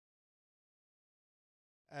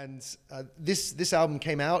And this album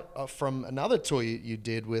came out from another tour you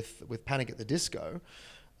did with Panic at the Disco.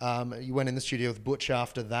 You went in the studio with Butch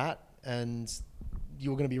after that, and you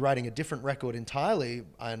were going to be writing a different record entirely,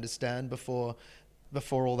 I understand, before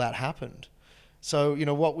all that happened. So, you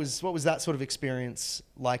know, what was that sort of experience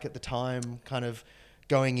like at the time, kind of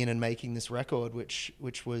going in and making this record, which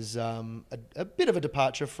was a bit of a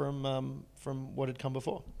departure from what had come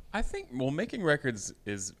before? I think, well, making records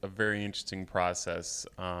is a very interesting process.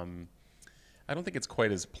 I don't think it's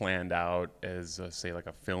quite as planned out as, say, like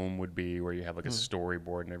a film would be, where you have like a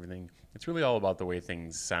storyboard and everything. It's really all about the way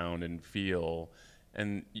things sound and feel.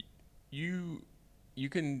 And you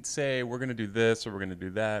can say, we're going to do this or we're going to do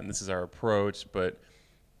that, and this is our approach, but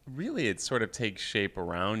really it sort of takes shape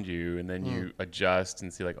around you, and then you adjust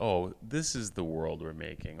and see like, oh, this is the world we're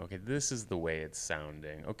making. Okay, this is the way it's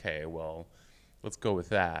sounding. Okay, well, let's go with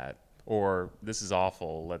that. Or this is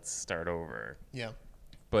awful, let's start over. Yeah.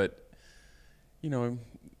 But, you know,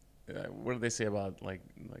 what do they say about like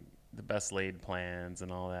the best laid plans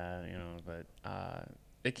and all that, you know, but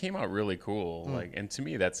it came out really cool. Like, and to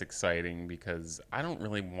me that's exciting because I don't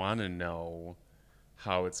really want to know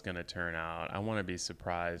how it's going to turn out. I want to be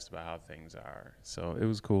surprised by how things are. So it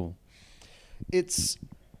was cool.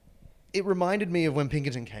 It reminded me of when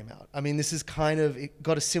Pinkerton came out. I mean, this is it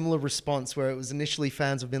got a similar response where it was initially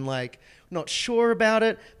fans have been like, not sure about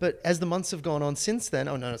it, but as the months have gone on since then,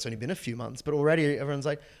 oh no, it's only been a few months, but already everyone's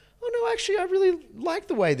like, oh no, actually, I really like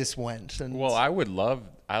the way this went. And well, I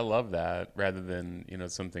love that rather than, you know,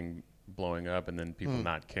 something blowing up and then people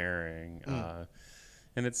not caring.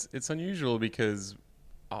 And it's unusual because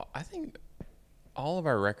I think all of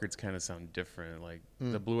our records kind of sound different. Like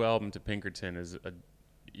the Blue Album to Pinkerton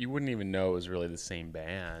you wouldn't even know it was really the same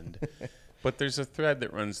band. But there's a thread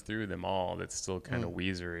that runs through them all that's still kind of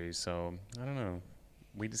Weezery. So I don't know.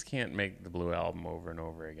 We just can't make the Blue Album over and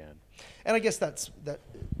over again. And I guess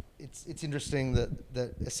it's interesting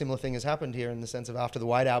that a similar thing has happened here in the sense of after the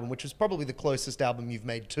White Album, which was probably the closest album you've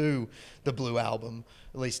made to the Blue Album,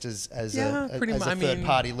 at least as a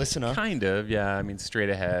third-party listener. Kind of, yeah. I mean, straight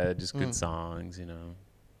ahead, just good songs, you know.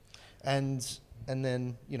 And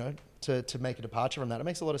then, you know, to make a departure from that, it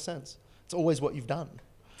makes a lot of sense. It's always what you've done.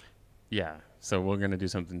 Yeah, so we're going to do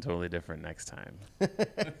something totally different next time.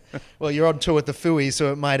 Well, you're on tour with the Fooey,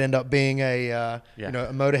 so it might end up being a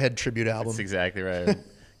Motorhead tribute album. That's exactly right.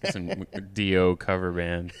 Get some Dio cover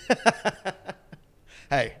band.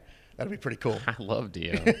 Hey, that'd be pretty cool. I love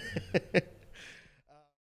Dio.